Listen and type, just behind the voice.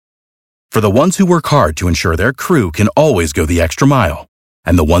For the ones who work hard to ensure their crew can always go the extra mile,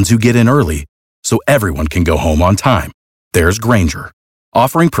 and the ones who get in early so everyone can go home on time, there's Grainger,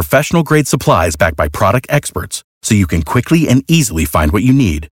 offering professional-grade supplies backed by product experts so you can quickly and easily find what you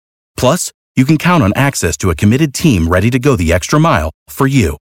need. Plus, you can count on access to a committed team ready to go the extra mile for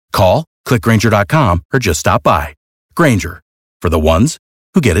you. Call, click Grainger.com, or just stop by. Grainger, for the ones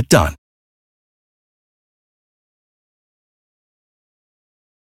who get it done.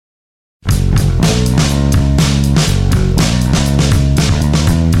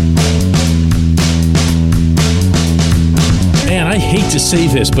 Man, I hate to say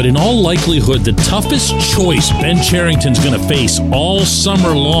this, but in all likelihood, the toughest choice Ben Cherington's going to face all summer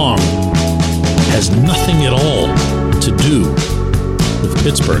long has nothing at all to do with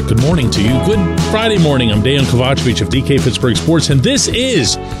Pittsburgh. Good morning to you. Good Friday morning. I'm Dejan Kovacevic of DK Pittsburgh Sports, and this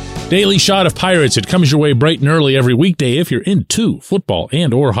is Daily Shot of Pirates. It comes your way bright and early every weekday if you're into football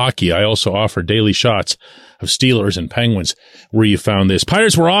and or hockey. I also offer daily shots of Steelers and Penguins where you found this.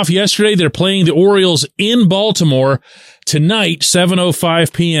 Pirates were off yesterday. They're playing the Orioles in Baltimore tonight,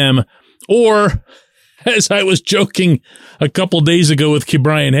 7:05 p.m. Or, as I was joking a couple days ago with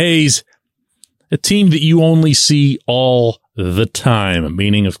Ke'Bryan Hayes, a team that you only see all the time,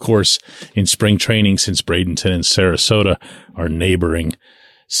 meaning, of course, in spring training, since Bradenton and Sarasota are neighboring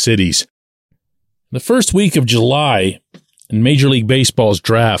cities. The first week of July in Major League Baseball's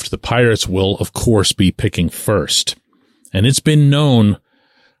draft, the Pirates will, of course, be picking first. And it's been known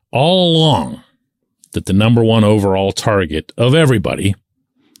all along that the number one overall target of everybody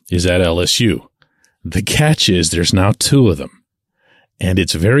is at LSU. The catch is there's now two of them. And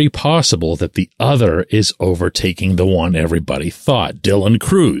it's very possible that the other is overtaking the one everybody thought. Dylan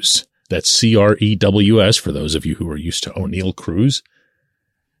Crews. That's C-R-E-W-S for those of you who are used to O'Neill Cruz.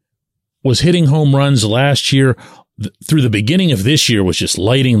 Was hitting home runs last year. Through the beginning of this year was just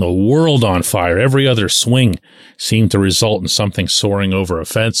lighting the world on fire. Every other swing seemed to result in something soaring over a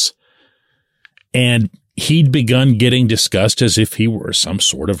fence. And he'd begun getting discussed as if he were some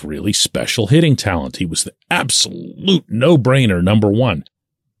sort of really special hitting talent. He was the absolute no-brainer number one.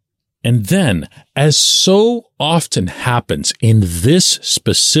 And then, as so often happens in this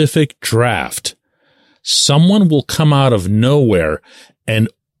specific draft, someone will come out of nowhere and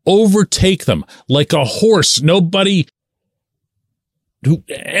overtake them like a horse. Nobody who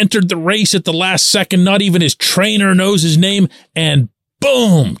entered the race at the last second, not even his trainer knows his name, and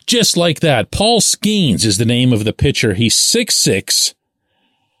boom, just like that. Paul Skeens is the name of the pitcher. He's 6'6".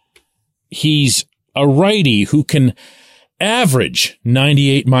 He's a righty who can average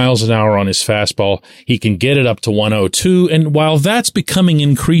 98 miles an hour on his fastball. He can get it up to 102. And while that's becoming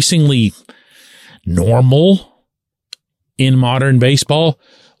increasingly normal in modern baseball,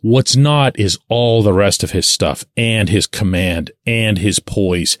 what's not is all the rest of his stuff and his command and his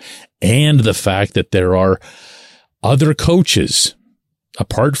poise and the fact that there are other coaches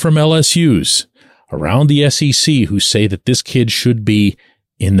apart from LSU's around the SEC who say that this kid should be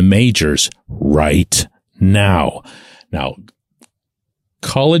in the majors right now. Now,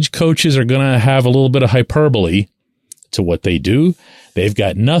 college coaches are going to have a little bit of hyperbole to what they do. They've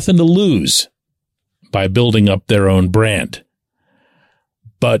got nothing to lose by building up their own brand.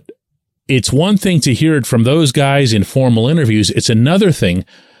 But it's one thing to hear it from those guys in formal interviews. It's another thing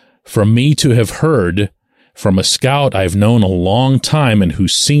for me to have heard from a scout I've known a long time and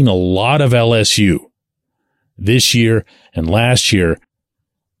who's seen a lot of LSU this year and last year.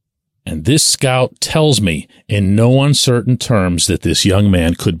 And this scout tells me in no uncertain terms that this young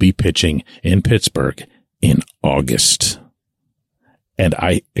man could be pitching in Pittsburgh in August. And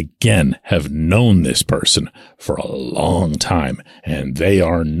I, again, have known this person for a long time, and they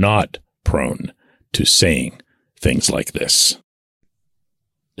are not prone to saying things like this.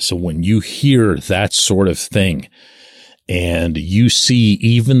 So when you hear that sort of thing, and you see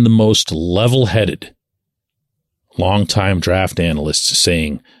even the most level-headed longtime draft analysts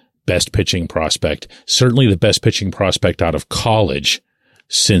saying best pitching prospect, certainly the best pitching prospect out of college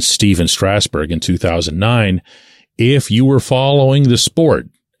since Steven Strasburg in 2009, if you were following the sport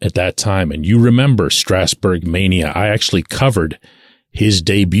at that time and you remember Strasburg Mania, I actually covered his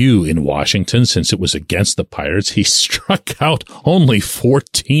debut in Washington since it was against the Pirates. He struck out only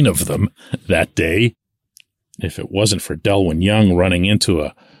 14 of them that day. If it wasn't for Delwyn Young running into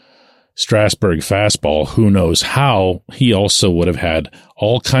a Strasburg fastball, who knows how he also would have had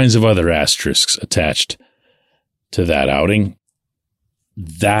all kinds of other asterisks attached to that outing.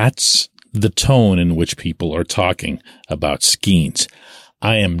 That's the tone in which people are talking about Skeens.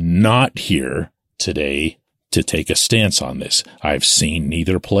 I am not here today to take a stance on this. I've seen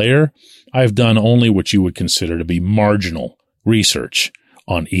neither player. I've done only what you would consider to be marginal research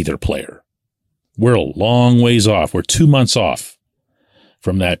on either player. We're a long ways off. We're 2 months off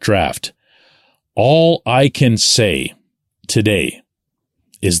from that draft. All I can say today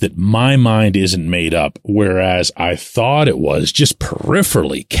is that my mind isn't made up, whereas I thought it was just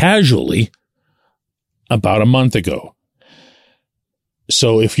peripherally, casually, about a month ago.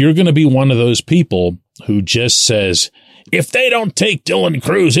 So if you're going to be one of those people who just says, if they don't take Dylan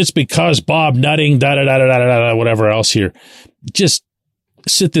Crews, it's because Bob Nutting, da-da-da-da-da-da, whatever else here, just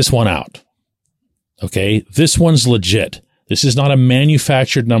sit this one out. Okay? This one's legit. This is not a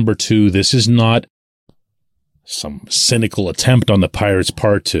manufactured number 2. This is not some cynical attempt on the Pirates'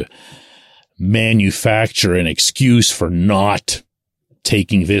 part to manufacture an excuse for not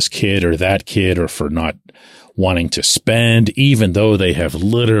taking this kid or that kid, or for not wanting to spend, even though they have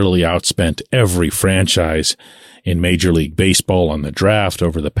literally outspent every franchise in Major League Baseball on the draft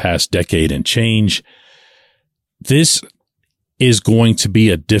over the past decade and change. This is going to be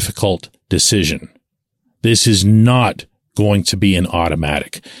a difficult decision. This is not going to be an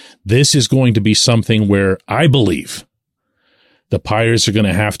automatic. This is going to be something where I believe the Pirates are going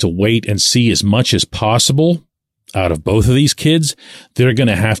to have to wait and see as much as possible out of both of these kids. They're going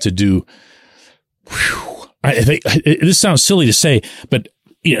to have to do, this sounds silly to say, but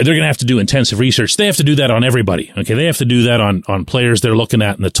they're going to have to do intensive research. They have to do that on everybody. Okay. They have to do that on players they're looking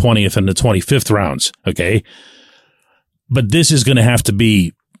at in the 20th and the 25th rounds. Okay. But this is going to have to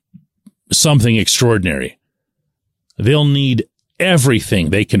be something extraordinary. They'll need everything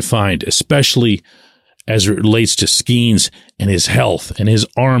they can find, especially as it relates to Skeens and his health and his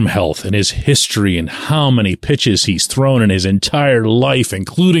arm health and his history and how many pitches he's thrown in his entire life,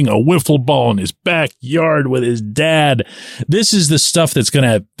 including a wiffle ball in his backyard with his dad. This is the stuff that's going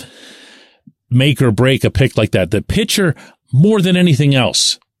to make or break a pick like that. The pitcher, more than anything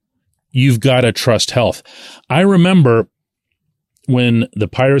else, you've got to trust health. I remember when the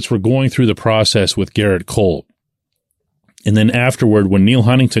Pirates were going through the process with Garrett Cole, and then afterward, when Neil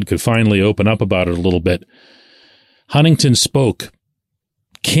Huntington could finally open up about it a little bit, Huntington spoke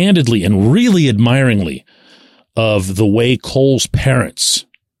candidly and really admiringly of the way Cole's parents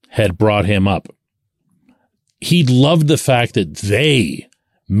had brought him up. He loved the fact that they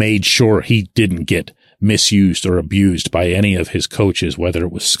made sure he didn't get misused or abused by any of his coaches, whether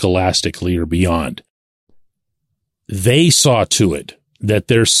it was scholastically or beyond. They saw to it that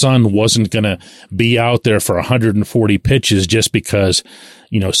their son wasn't going to be out there for 140 pitches just because,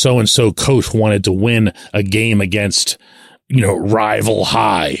 so-and-so coach wanted to win a game against, rival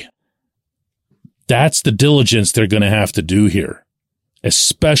high. That's the diligence they're going to have to do here,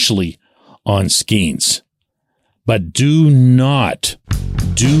 especially on Skeens. But do not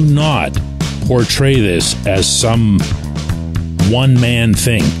portray this as some one-man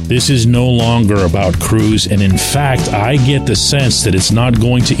thing. This is no longer about Crews, and in fact, I get the sense that it's not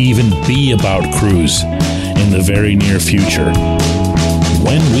going to even be about Crews in the very near future.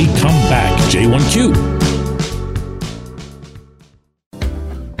 When we come back, J1Q.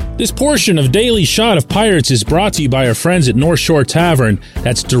 This portion of Daily Shot of Pirates is brought to you by our friends at North Shore Tavern,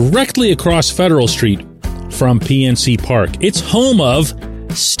 that's directly across Federal Street from PNC Park. It's home of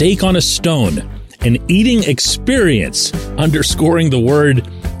Steak on a Stone, an eating experience, underscoring the word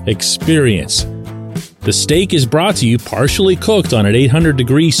experience. The steak is brought to you partially cooked on an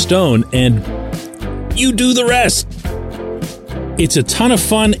 800-degree stone, and you do the rest. It's a ton of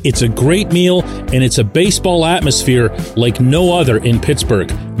fun, it's a great meal, and it's a baseball atmosphere like no other in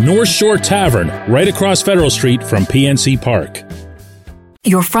Pittsburgh. North Shore Tavern, right across Federal Street from PNC Park.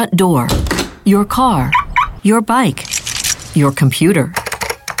 Your front door, your car, your bike, your computer,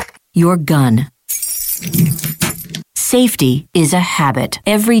 your gun. Safety is a habit.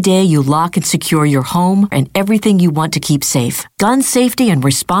 Every day you lock and secure your home and everything you want to keep safe. Gun safety and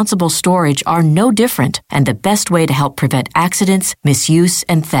responsible storage are no different, and the best way to help prevent accidents, misuse,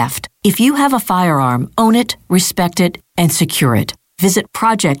 and theft. If you have a firearm, own it, respect it, and secure it. Visit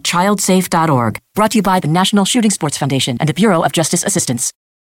ProjectChildSafe.org. Brought to you by the National Shooting Sports Foundation and the Bureau of Justice Assistance.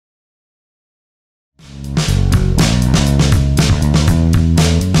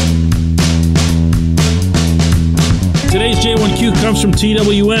 Today's J1Q comes from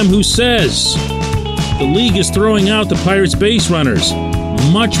TWM, who says the league is throwing out the Pirates base runners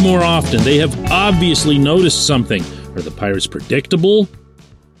much more often. They have obviously noticed something. Are the Pirates predictable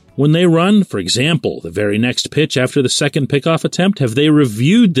when they run? For example, the very next pitch after the second pickoff attempt, have they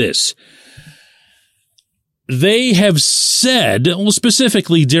reviewed this? They have said, well,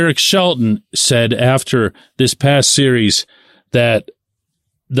 specifically Derek Shelton said after this past series that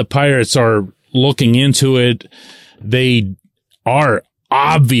the Pirates are looking into it. They are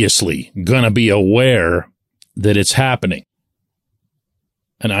obviously going to be aware that it's happening.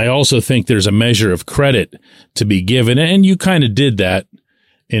 And I also think there's a measure of credit to be given, and you kind of did that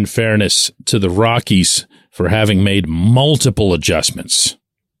in fairness to the Rockies for having made multiple adjustments.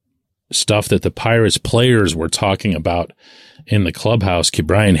 Stuff that the Pirates players were talking about in the clubhouse.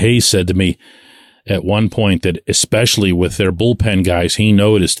 Brian Hayes said to me at one point that especially with their bullpen guys, he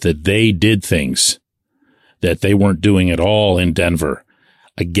noticed that they did things that they weren't doing at all in Denver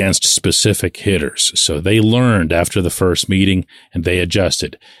against specific hitters. So they learned after the first meeting and they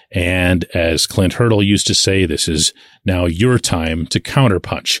adjusted. And as Clint Hurdle used to say, this is now your time to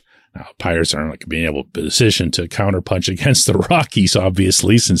counterpunch. Now, Pirates aren't like being able to position to counterpunch against the Rockies,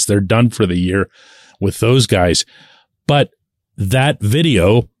 obviously, since they're done for the year with those guys. But that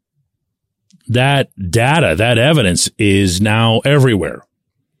video, that data, that evidence is now everywhere.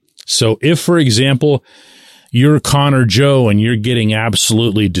 So if, for example, you're Connor Joe and you're getting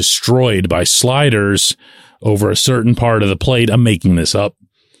absolutely destroyed by sliders over a certain part of the plate, I'm making this up.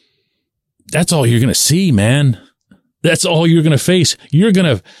 That's all you're going to see, man. That's all you're going to face. You're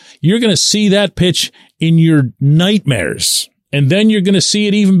going to see that pitch in your nightmares. And then you're going to see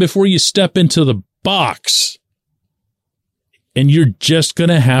it even before you step into the box. And you're just going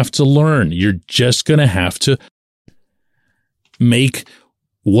to have to learn. You're just going to have to make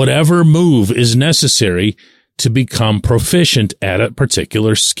whatever move is necessary to become proficient at a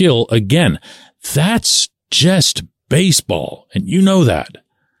particular skill. Again, that's just baseball, and you know that.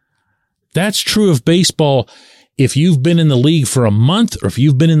 That's true of baseball if you've been in the league for a month or if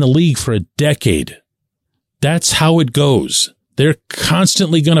you've been in the league for a decade. That's how it goes. They're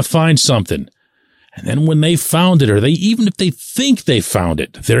constantly going to find something. And then when they found it, or even if they think they found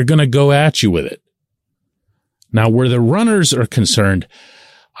it, they're going to go at you with it. Now, where the runners are concerned,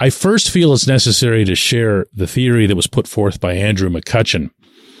 I first feel it's necessary to share the theory that was put forth by Andrew McCutchen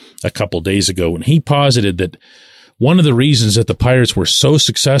a couple days ago, when he posited that one of the reasons that the Pirates were so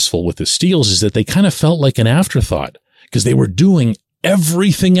successful with the steals is that they kind of felt like an afterthought because they were doing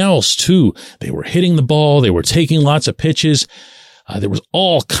everything else too. They were hitting the ball. They were taking lots of pitches. There was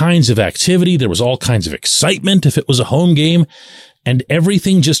all kinds of activity. There was all kinds of excitement if it was a home game, and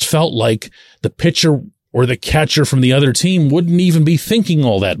everything just felt like the pitcher or the catcher from the other team wouldn't even be thinking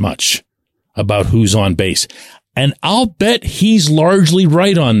all that much about who's on base. And I'll bet he's largely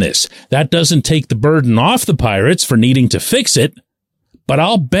right on this. That doesn't take the burden off the Pirates for needing to fix it, but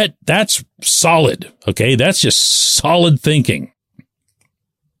I'll bet that's solid. Okay, that's just solid thinking.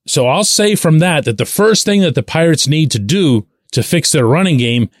 So I'll say from that the first thing that the Pirates need to do to fix their running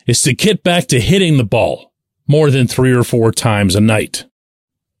game is to get back to hitting the ball more than 3 or 4 times a night.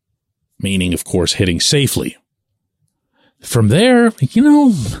 Meaning, of course, hitting safely. From there,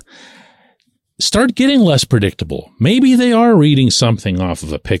 start getting less predictable. Maybe they are reading something off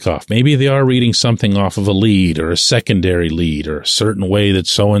of a pickoff. Maybe they are reading something off of a lead or a secondary lead or a certain way that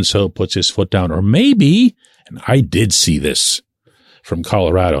so-and-so puts his foot down. Or maybe, and I did see this from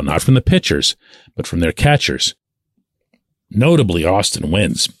Colorado, not from the pitchers, but from their catchers, notably Austin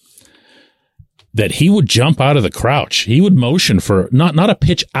Wynns, that he would jump out of the crouch. He would motion for not a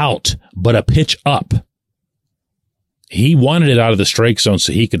pitch out, but a pitch up. He wanted it out of the strike zone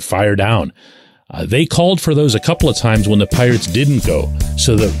so he could fire down. They called for those a couple of times when the Pirates didn't go.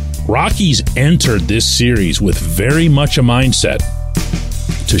 So the Rockies entered this series with very much a mindset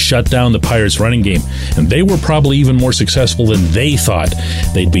to shut down the Pirates' running game. And they were probably even more successful than they thought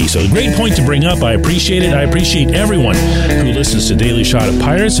they'd be. So a great point to bring up. I appreciate it. I appreciate everyone who listens to Daily Shot of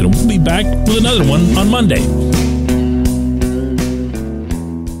Pirates. And we'll be back with another one on Monday.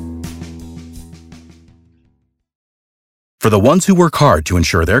 For the ones who work hard to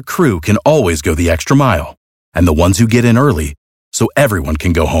ensure their crew can always go the extra mile, and the ones who get in early so everyone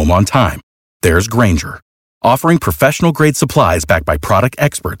can go home on time, there's Grainger, offering professional-grade supplies backed by product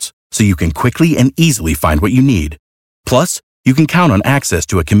experts so you can quickly and easily find what you need. Plus, you can count on access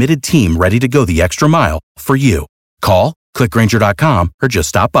to a committed team ready to go the extra mile for you. Call, click Grainger.com, or just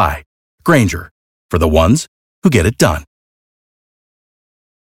stop by. Grainger, for the ones who get it done.